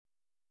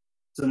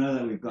So now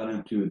that we've got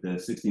into the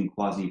 16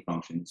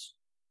 quasi-functions,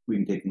 we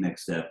can take the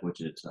next step,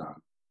 which is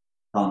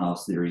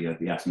Talanov's theory of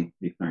the asking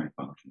declaring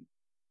function.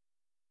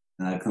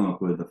 And I've come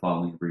up with the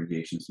following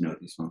abbreviations to note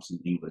these functions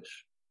in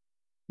English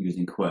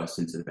using quest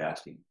instead of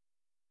asking.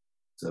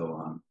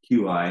 So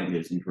QI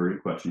is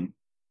introverted questioning,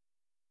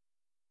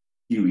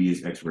 QE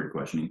is extroverted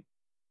questioning,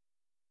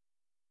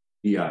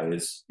 EI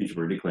is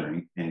introverted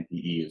declaring, and PE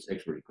is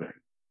extroverted declaring.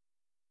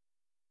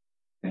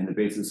 And the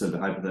basis of the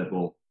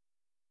hypothetical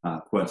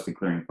quest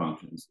declaring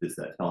functions is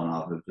that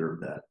Talanov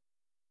observed that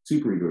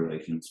superego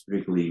relations,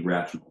 particularly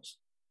rationals,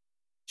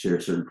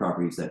 share certain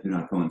properties that do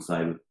not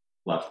coincide with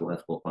logical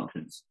ethical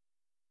functions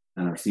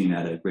and are seen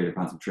at a greater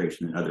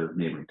concentration than other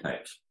neighboring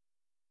types.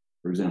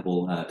 For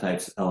example,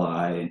 types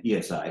LI and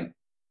ESI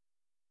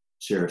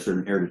share a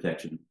certain error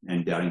detection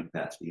and doubting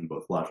capacity in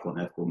both logical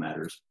and ethical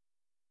matters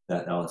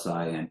that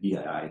LSI and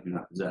EII do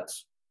not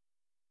possess.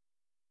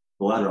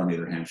 The latter, on the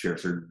other hand, share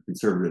certain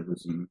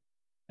conservatism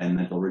and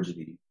mental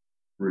rigidity,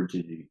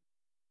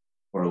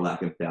 or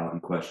lack of doubt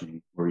and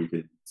questioning, or you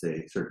could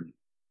say certainty.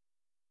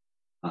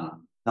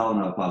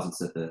 Talanov posits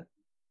that the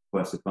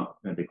quest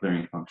of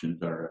declaring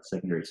functions are a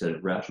secondary set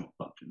of rational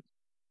functions,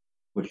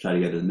 which tie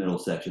together the middle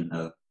section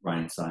of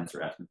writing science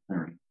or asking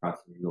declaring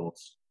process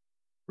results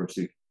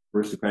versus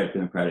aristocratic,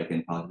 democratic,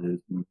 and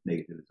positivism,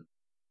 negativism.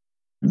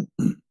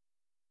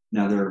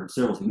 Now, there are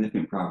several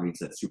significant properties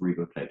that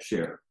superego types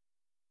share,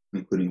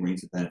 including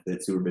rings of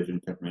benefit,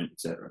 supervision, temperament,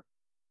 etc.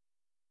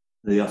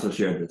 They also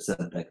share the set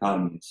of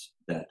dichotomies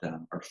that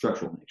are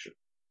structural in nature.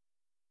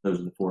 Those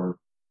are the four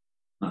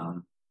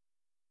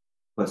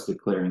quest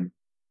declaring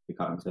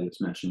dichotomies I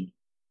just mentioned,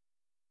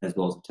 as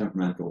well as the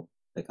temperamental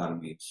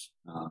dichotomies,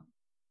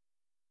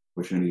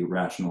 which are going to be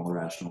rational,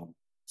 irrational,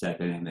 static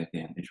dynamic,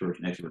 and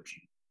introversion,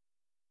 extroversion.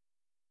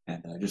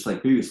 And just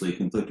like previously,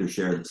 conflictors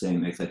share the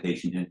same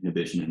excitation,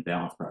 inhibition, and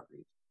balance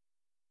properties.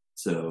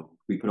 So if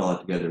we put all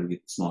that together, we get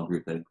a small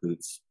group that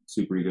includes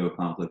superego,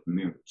 conflict, and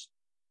mirrors.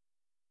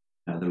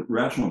 Now, the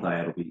rational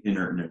dyad will be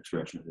inert in their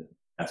expression of the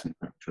asking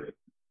declaring trait,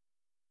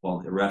 while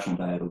the irrational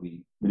dyad will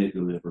be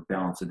manipulative or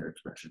balanced in their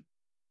expression.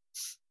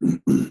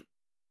 And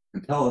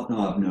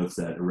Talanov notes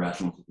that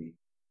irrationals will be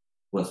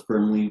less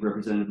firmly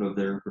representative of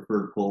their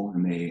preferred pole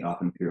and may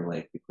often appear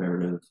like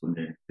declaratives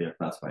when they're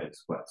classified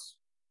as quests.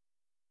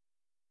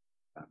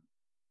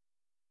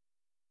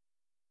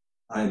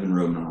 Ivan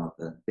Romanov,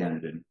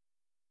 Danadin,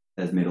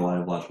 has made a lot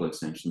of logical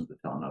extensions of the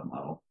Talanov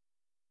model.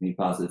 And he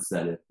posits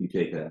that if you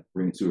take a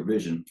ring of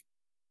supervision,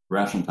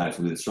 rational types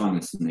will be the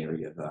strongest in the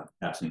area of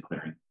asking and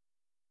declaring,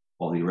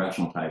 while the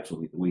irrational types will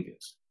be the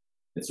weakest.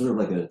 It's sort of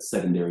like a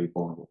secondary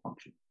vulnerable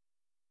function.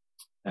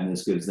 And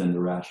this gives the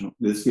rational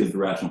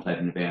type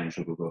an advantage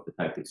over both the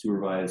type they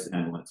supervise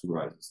and when it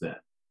supervises them.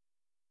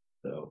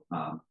 So,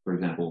 for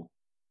example,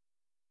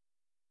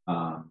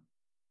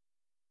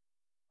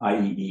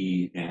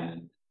 IEE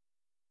and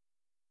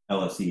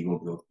LSE will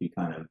both be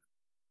kind of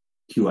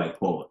QI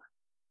polar.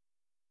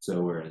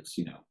 So whereas,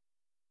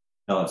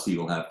 LSE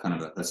will have kind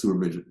of a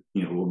supervisor,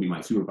 will be my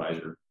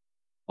supervisor.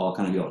 I'll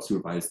kind of be able to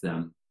supervise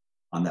them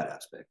on that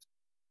aspect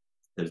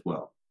as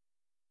well.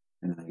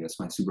 And then I guess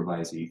my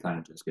supervisee kind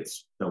of just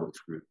gets doubly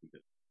screwed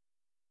because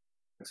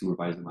I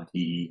supervise them on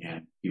TE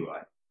and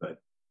QI. But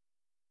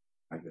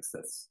I guess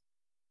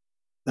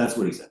that's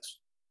what he says.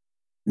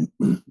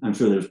 I'm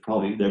sure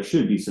there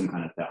should be some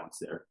kind of balance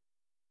there.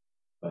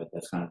 But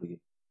that's kind of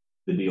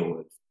the deal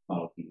with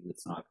model P.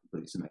 It's not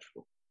completely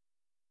symmetrical.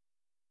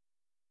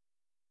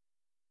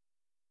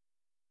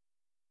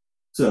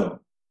 So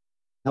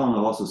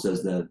Talanov also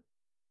says that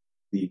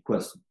the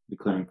quest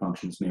declaring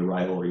functions may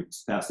rival or even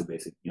surpass the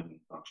basic Youngian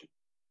function,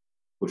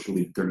 which will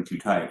lead to 32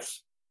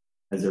 types,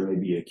 as there may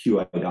be a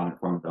QI dominant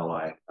form of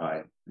LI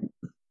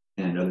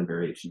and other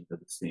variations of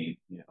the same,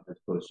 as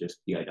opposed to just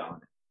PI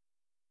dominant.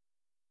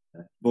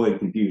 Avoid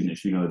confusion, it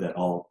should know that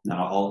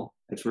not all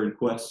extroverted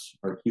quests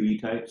are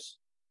QE types.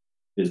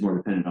 It is more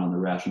dependent on the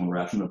rational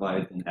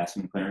divide than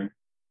asking declaring.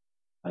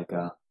 Like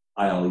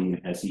ILE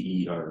and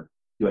SEE are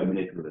QI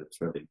manipulatives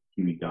rather than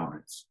QE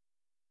dominants.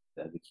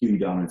 The QE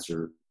dominants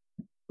are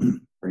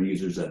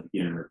users of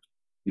inert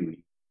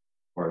QE,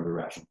 or the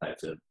rational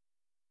types of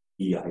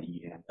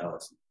EIE and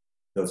LSE.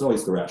 So it's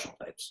always the rational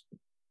types.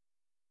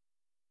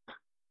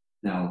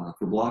 Now,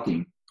 for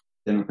blocking,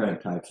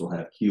 democratic types will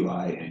have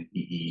QI and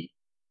EE,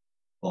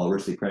 while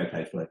aristocratic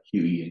types will have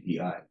QE and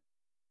EI.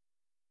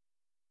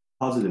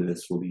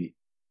 Positivists will be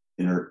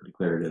inert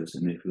declaratives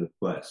and manipulative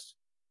quests,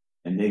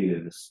 and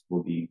negativists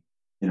will be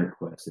inert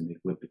quests and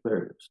manipulative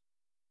declaratives.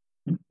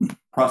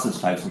 Process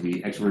types will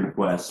be extroverted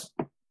quests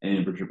and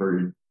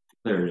introverted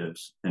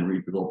declaratives, and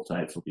result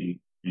types will be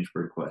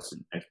introverted quests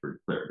and extroverted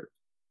declaratives.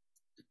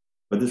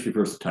 But this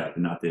refers to type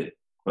and not the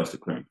quest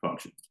declaring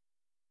functions.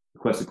 The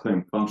quest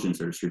declaring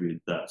functions are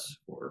distributed thus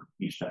for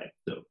each type.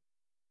 So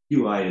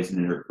QI is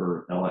an inert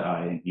for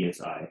LI and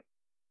ESI.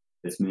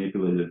 It's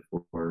manipulative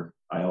for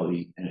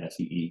ILE and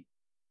SEE.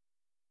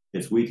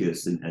 It's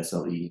weakest in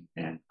SLE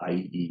and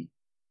IEE.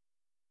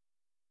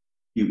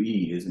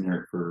 QE is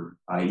inert for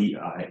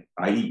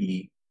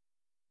IEE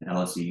and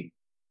LSE.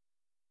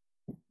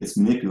 It's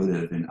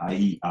manipulative in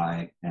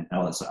IEI and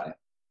LSI,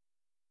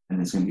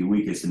 and it's going to be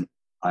weakest in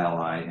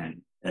ILI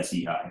and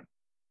SEI.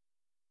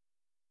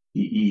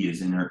 EE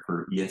is inert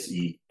for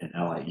ESE and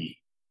LIE.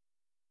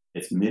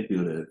 It's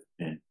manipulative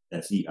in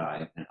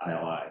SEI and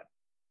ILI.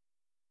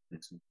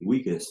 It's going to be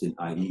weakest in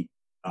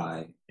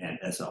IEI and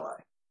SLI.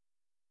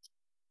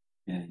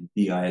 And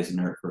DI is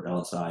inert for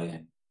LSI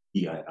and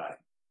EII.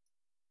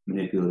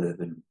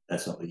 Manipulative in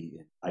SLE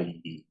and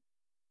IEE.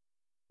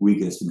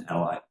 Weakest in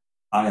ILE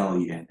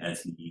and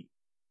SEE.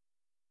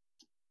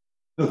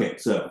 Okay,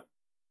 so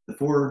the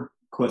four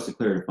quest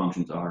declarative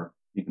functions are,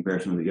 in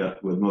comparison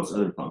with most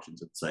other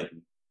functions of the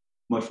psyche,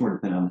 much more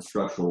dependent on the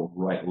structural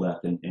right,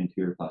 left, and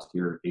anterior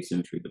posterior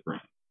asymmetry of the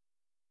brain.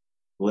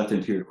 The left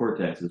anterior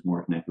cortex is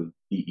more connected with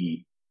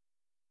DE,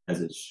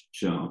 as it's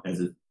shown, as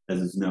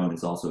is known,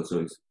 is also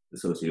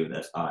associated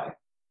with SI.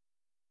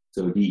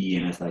 So DE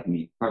and SI can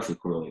be partially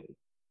correlated.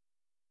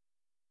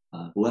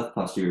 The left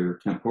posterior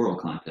temporal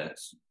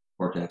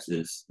cortex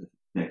is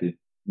connected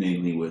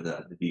mainly with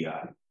the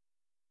DI.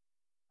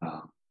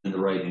 And the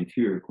right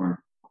anterior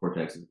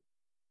cortex is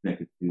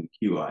connected to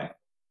QI,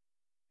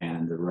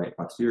 and the right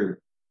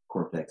posterior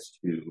cortex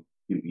to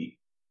QE.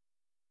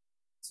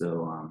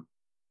 So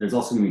there's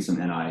also going to be some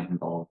NI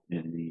involved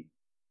in the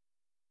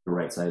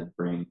right side of the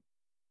brain.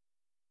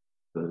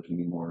 So there's going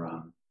to be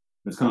more,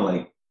 it's kind of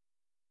like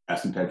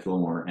asking types a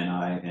little more NI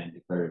and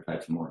declarative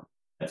types more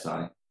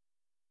SI.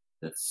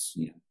 That's,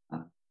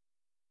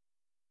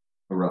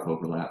 a rough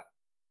overlap.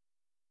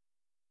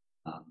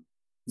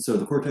 So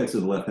the cortex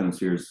of the left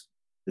hemisphere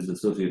is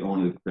associated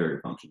only with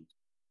declarative functions.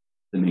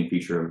 The main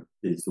feature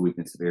is the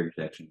weakness of error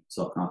detection,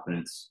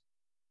 self-confidence,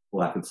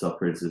 lack of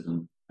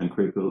self-criticism, and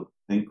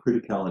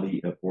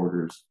criticality of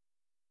orders,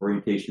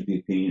 orientation of the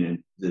opinion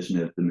and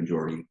position of the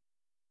majority,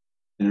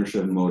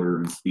 inertia of motor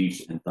and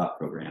speech and thought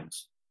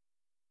programs.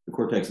 The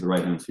cortex of the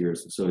right hemisphere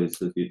is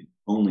associated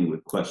only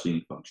with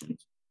questioning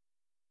functions,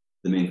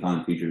 the main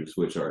common features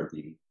which are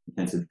the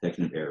intensive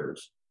detection of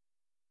errors.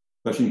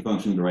 Questioning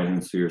functions of the right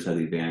hemispheres have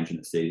the advantage in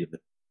the stage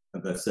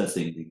of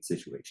assessing the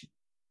situation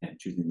and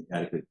choosing the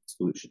adequate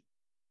solution.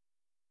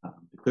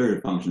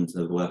 Declarative functions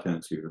of the left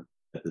hemisphere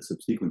at the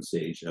subsequent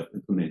stage of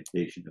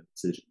implementation of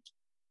decisions.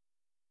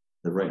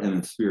 The right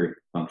hemispheric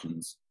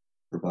functions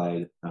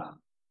provide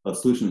a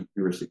solution of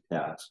heuristic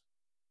tasks.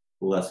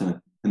 The left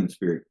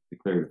hemispheric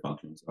declarative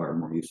functions are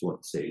more useful at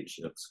the stage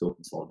of scope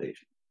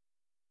consolidation.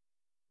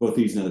 Both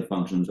these and other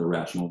functions are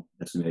rational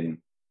estimating,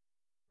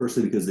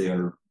 firstly because they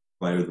are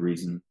provided with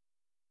reason,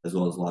 as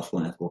well as logical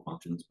and ethical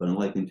functions, but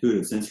unlike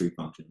intuitive sensory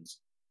functions,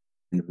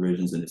 in the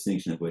provisions and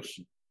distinction of which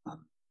an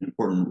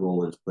important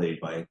role is played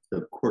by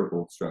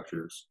subcortical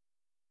structures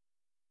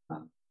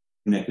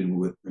connected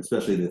with,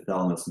 especially the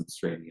thalamus and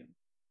strabium.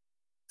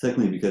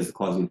 Secondly, because the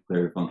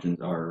quasi-declarative functions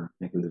are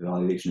connected with the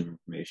evaluation of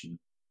information.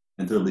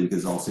 And thirdly,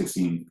 because all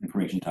 16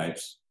 information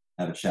types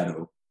have a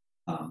shadow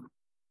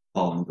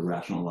following the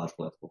rational and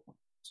logical ethical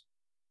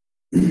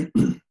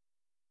functions.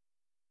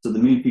 So the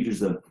main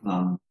features of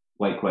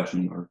white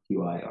questioning, or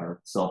QI,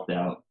 are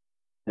self-doubt,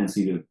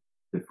 tendency to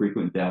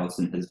frequent doubts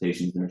and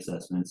hesitations in their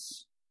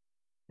assessments,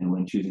 and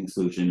when choosing a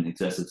solution,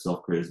 excessive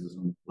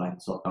self-criticism, lack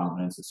of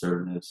self-confidence,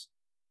 assertiveness,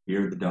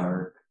 fear of the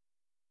dark,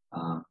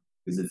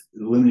 because it's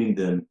limiting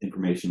the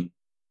information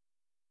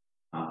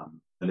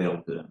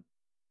available to them,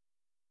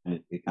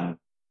 and it kind of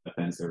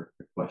offends their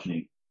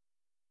questioning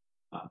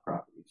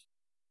properties.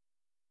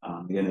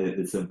 Again,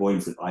 it's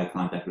avoidance of eye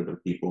contact with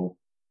other people,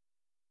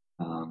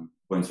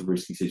 avoidance of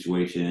risky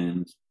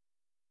situations.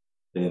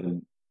 They have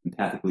an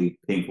empathically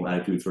painful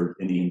attitude towards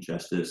any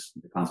injustice,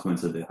 the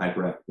consequence of the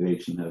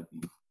hyperactivation of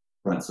the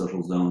front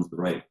social zones, the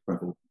right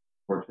frontal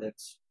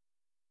cortex.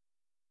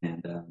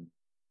 And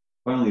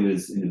finally, it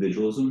is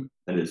individualism,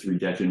 that is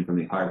rejection from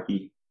the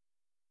hierarchy,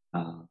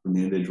 from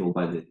the individual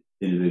by the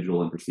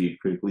individual and perceived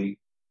critically,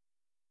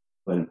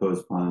 but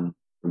imposed upon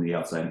from the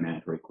outside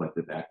mandatory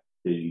collective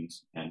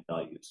activities and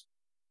values.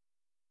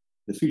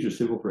 This feature is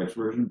typical for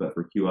extroversion, but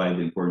for QI,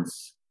 the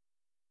importance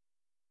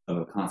of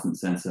a constant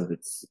sense of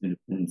its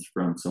independence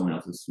from someone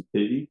else's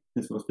stupidity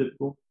is most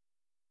typical.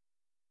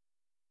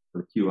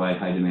 For QI,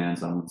 high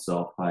demands on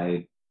oneself,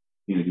 high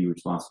unity,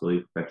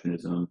 responsibility,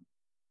 perfectionism.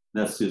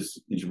 That's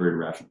just introverted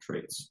rational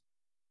traits,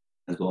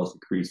 as well as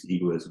decreased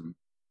egoism,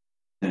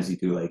 tendency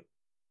to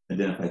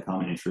identify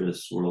common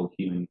interests, world,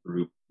 human,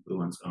 group, with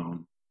one's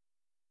own,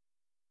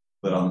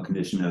 but on the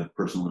condition of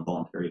personal and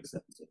voluntary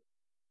acceptance.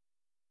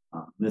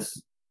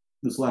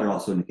 This latter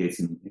also indicates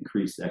an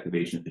increased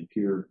activation of the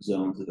interior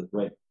zones of the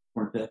right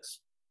cortex,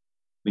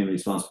 mainly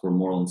responsible for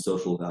moral and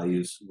social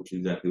values, which is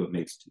exactly what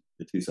makes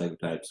the two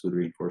psychotypes with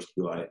reinforced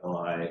QI,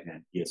 LI,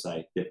 and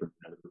ESI different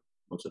than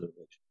most other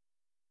relations.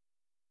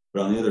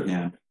 But on the other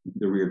hand,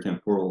 the rear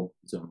temporal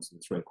zones of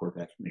this right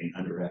cortex remain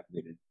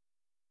underactivated.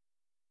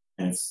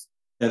 And it's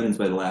evidenced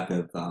by the lack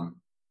of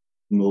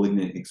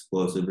malignant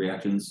explosive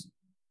reactions,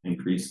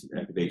 increased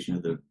activation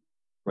of the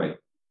right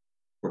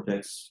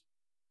cortex,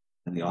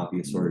 and the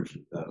obvious storage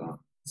of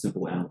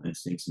simple animal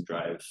instincts and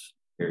drives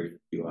carried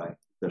with QI,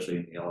 especially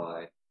in the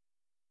LI.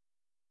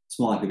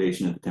 Small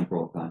activation of the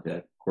temporal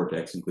cortex,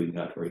 cortex, including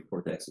the auditory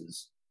cortex,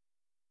 is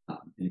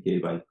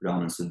indicated by the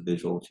predominance of the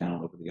visual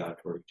channel over the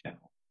auditory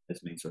channel as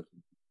the main source.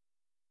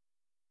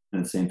 And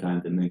at the same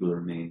time, the amygdala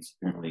remains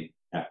apparently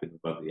active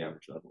above the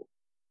average level,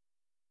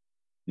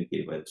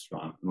 indicated by the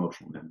strong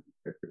emotional memory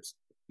characteristics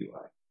of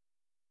QI.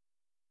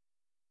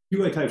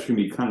 QI types can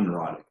be kind of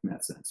neurotic in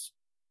that sense.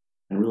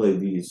 And really,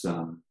 these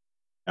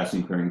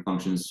acid clearing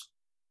functions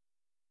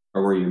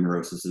are where your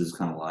neurosis is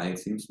kind of lie, it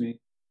seems to me.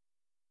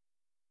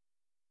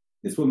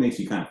 It's what makes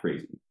you kind of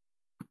crazy.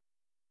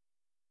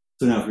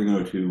 So now if we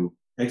go to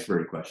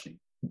extroverted questioning,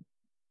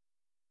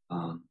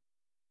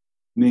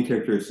 main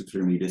characteristics are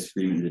going to be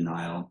disagreement and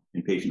denial,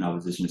 impatient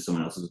opposition to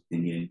someone else's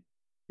opinion,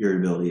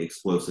 irritability,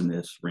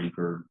 explosiveness,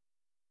 rancor.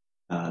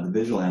 The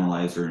visual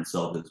analyzer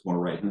itself is more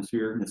right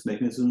hemisphere in its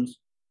mechanisms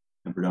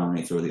and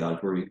predominates over the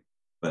auditory,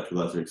 but to a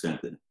lesser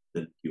extent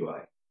than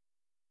QI.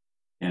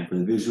 And for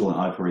the visual and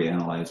auditory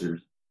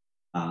analyzers,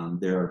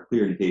 there are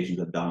clear indications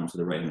of dominance of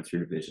the right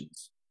hemisphere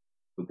divisions.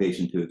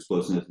 Vocation to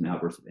explosiveness and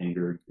outbursts of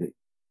anger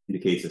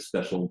indicates a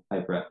special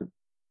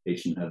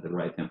hyperactivation of the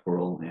right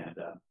temporal and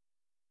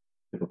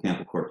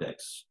hippocampal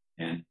cortex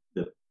and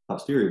the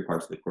posterior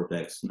parts of the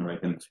cortex in the right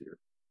hemisphere.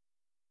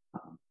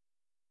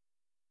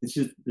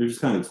 They're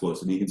just kind of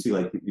explosive. You can see,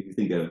 like, if you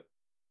think of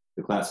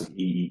the classic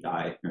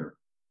EEI or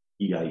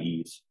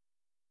EIEs,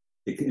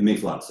 it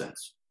makes a lot of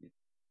sense.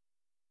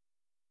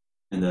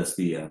 And thus,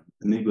 the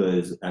amygdala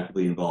is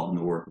actively involved in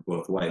the work of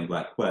both white and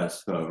black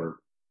quests. However,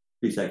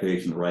 increased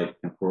activation of the right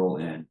temporal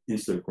and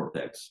insular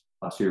cortex,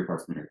 posterior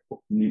parts of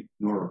the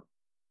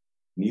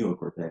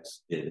neocortex,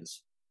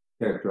 is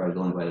characterized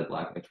only by the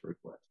black extrovert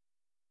quest.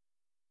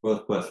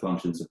 Both quest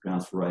functions have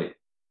pronounced right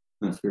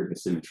hemispheric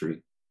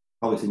asymmetry,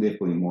 probably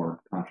significantly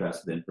more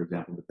contrasted than, for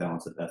example, the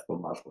balance of ethical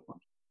and logical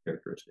function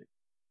characteristic.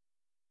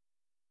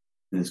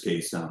 In this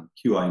case,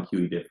 QI and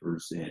QE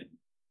differs in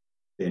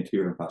the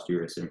anterior and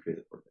posterior asymmetry of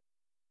the cortex.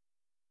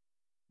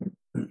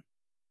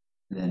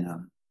 And then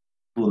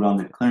a little bit on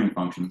the declaring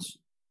functions.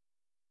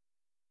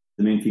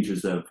 The main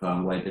features of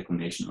white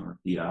declination, or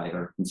DI,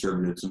 are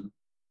conservatism,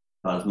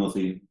 caused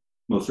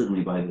most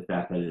certainly by the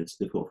fact that it's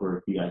difficult for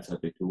a DI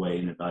subject to weigh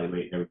and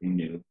evaluate everything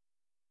new.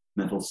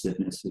 Mental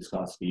stiffness,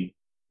 viscosity,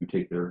 in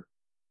particular.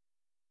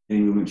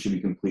 Any movement should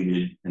be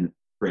completed and the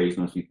phrase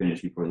must be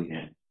finished before the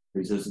end.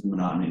 Resistance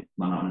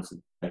monotonous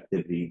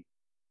activity,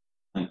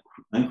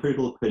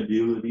 uncritical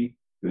credulity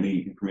to any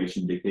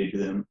information dictated to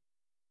them,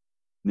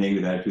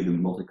 negative attitude to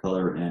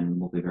multicolor and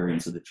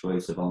multivariance of the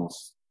choice of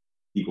almost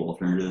equal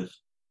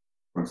alternatives.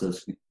 For in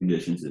such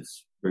conditions,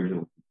 it's very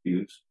difficult to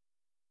confuse.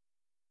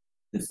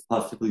 It's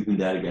positively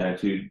combative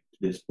attitude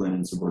to discipline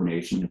and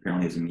subordination,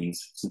 apparently as a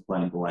means of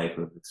supplying the life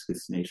of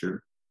its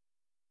nature.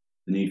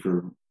 The need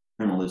for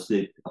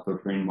paternalistic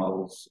authoritarian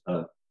models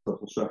of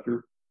social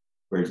structure,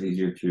 where it's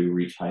easier to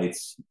reach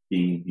heights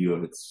being in view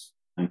of its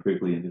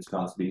uncritically and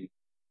viscosity.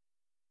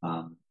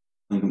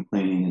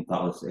 Uncomplaining and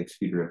thoughtless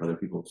executor of other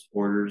people's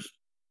orders.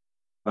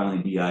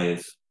 Finally, DI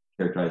is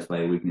characterized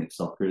by a weakening of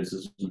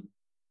self-criticism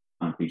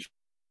on features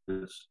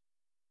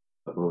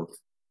of both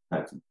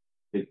types in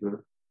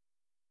particular.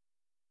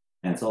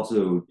 And it's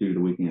also due to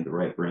the weakening of the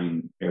right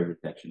brain error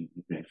detection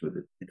in connection with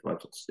the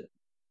intellectual stiffness.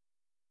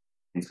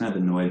 It's kind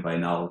of annoyed by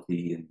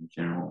novelty in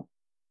general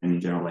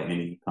by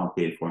any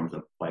complicated forms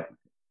of life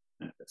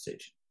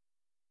manifestation.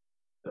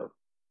 So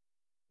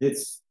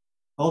it's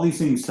all these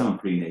things sound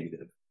pretty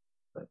negative,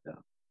 but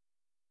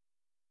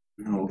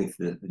and we'll get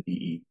to the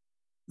DE.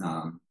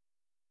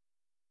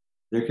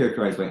 They're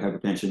characterized by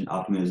hypertension,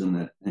 optimism,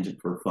 that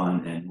penchant for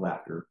fun, and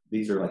laughter.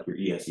 These are like your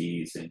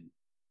ESEs and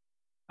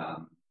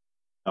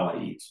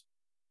LIEs.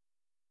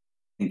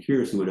 And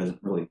curiously, what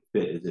doesn't really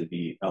fit is it'd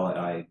be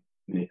LII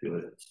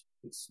manipulatives.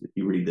 If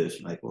you read this,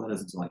 you're like, well, that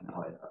doesn't sound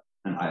like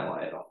an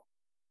ILI at all.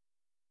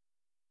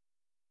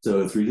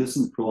 So it's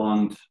resistant,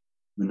 prolonged,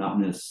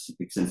 monotonous,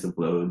 extensive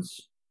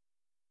loads,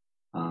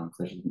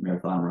 such as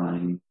marathon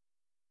running,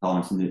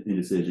 tolerance and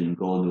indecision,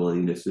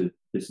 gullibility,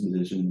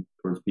 disposition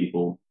towards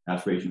people,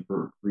 aspiration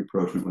for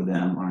rapprochement with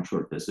them on a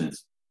short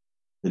distance,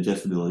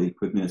 digestibility,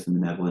 quickness and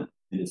benevolent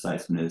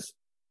indecisiveness,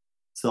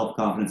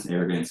 self-confidence and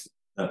arrogance.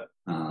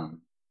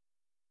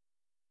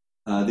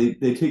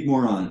 They take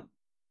more on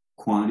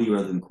quantity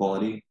rather than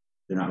quality.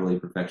 They're not really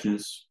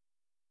perfectionists.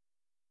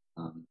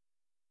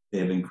 They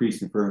have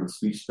increased affirmative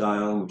speech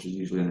style, which is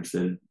usually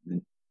understood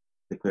and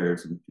declared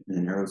in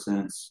a narrow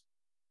sense.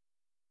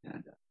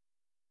 And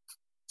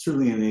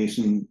certainly in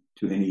relation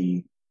to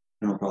any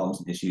general problems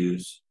and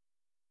issues,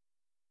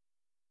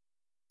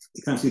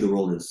 they kind of see the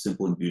world as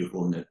simple and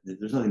beautiful, and that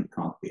there's nothing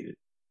complicated.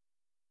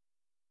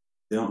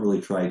 They don't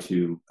really try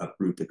to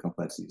uproot the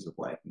complexities of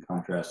life, in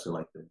contrast to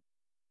like the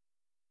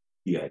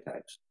DI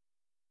types.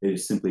 They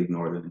just simply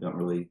ignore them and don't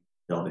really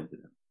delve into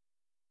them.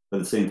 But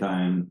at the same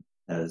time,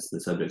 as the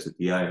subjects of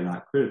DI are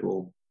not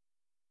critical,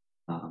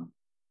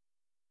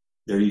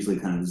 they're easily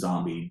kind of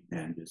zombied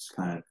and just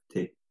kind of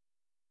take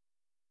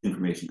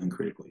information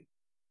uncritically.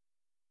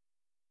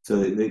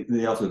 So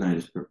they also kind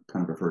of just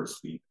prefer to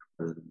speak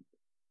rather than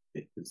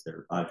because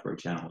their auditory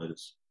channel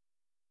is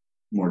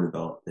more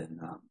developed than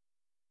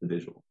the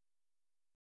visual.